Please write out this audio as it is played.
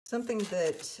Something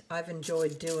that I've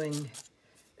enjoyed doing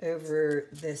over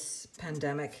this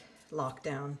pandemic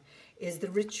lockdown is the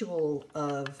ritual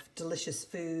of delicious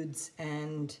foods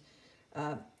and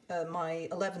my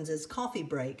Elevenses coffee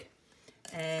break.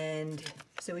 And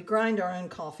so we grind our own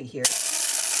coffee here.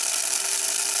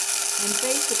 And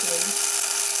basically,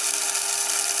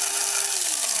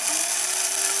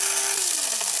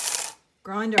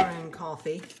 grind our own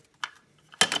coffee.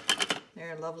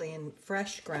 They're lovely and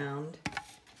fresh ground.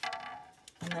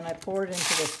 And then I pour it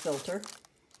into this filter.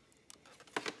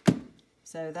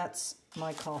 So that's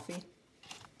my coffee.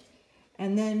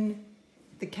 And then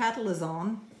the kettle is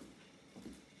on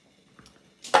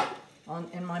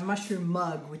in my mushroom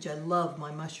mug, which I love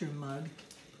my mushroom mug.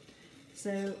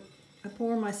 So I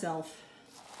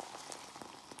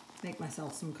make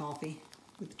myself some coffee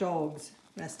with dogs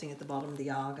resting at the bottom of the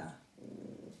aga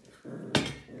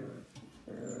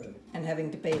and having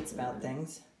debates about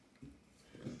things.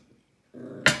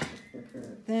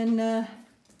 Then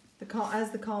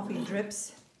as the coffee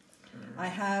drips, I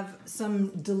have some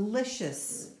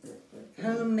delicious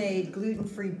homemade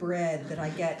gluten-free bread that I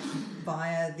get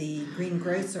via the green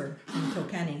Grocer in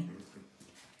Kilkenny.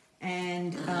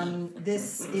 And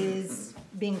this is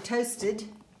being toasted.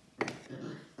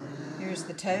 Here's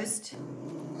the toast.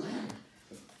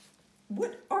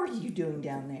 What are you doing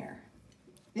down there?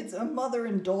 It's a mother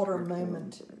and daughter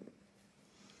moment.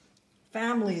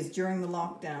 Families during the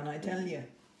lockdown, I tell you.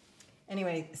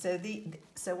 Anyway, so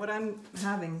what I'm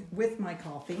having with my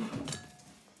coffee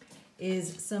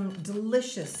is some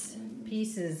delicious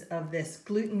pieces of this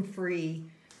gluten-free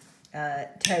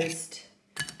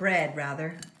bread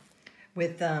rather,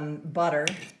 with butter.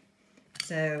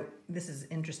 So this is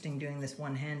interesting doing this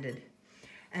one-handed.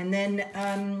 And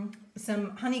then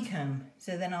some honeycomb.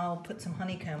 So then I'll put some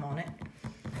honeycomb on it.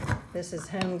 This is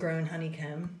homegrown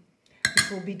honeycomb,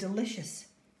 which will be delicious.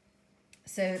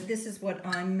 So this is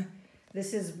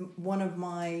one of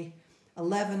my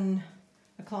 11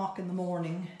 o'clock in the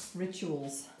morning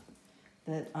rituals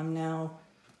that I'm now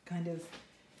kind of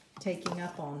taking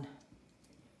up on.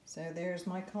 So there's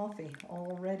my coffee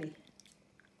all ready.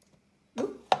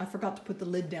 Oop, I forgot to put the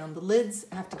lid down. The lids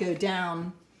have to go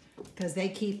down because they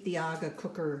keep the aga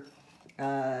cooker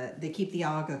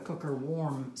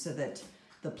warm so that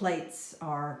the plates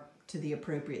are to the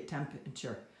appropriate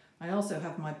temperature. I also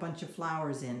have my bunch of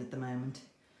flowers in at the moment.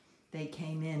 They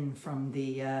came in from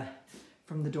the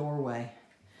doorway.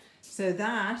 So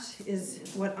that is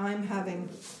what I'm having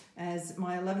as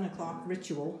my 11 o'clock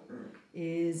ritual,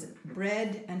 is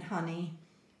bread and honey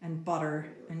and butter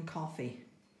and coffee.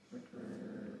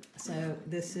 So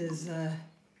this is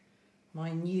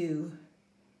my new,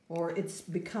 or it's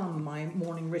become my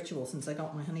morning ritual since I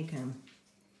got my honeycomb.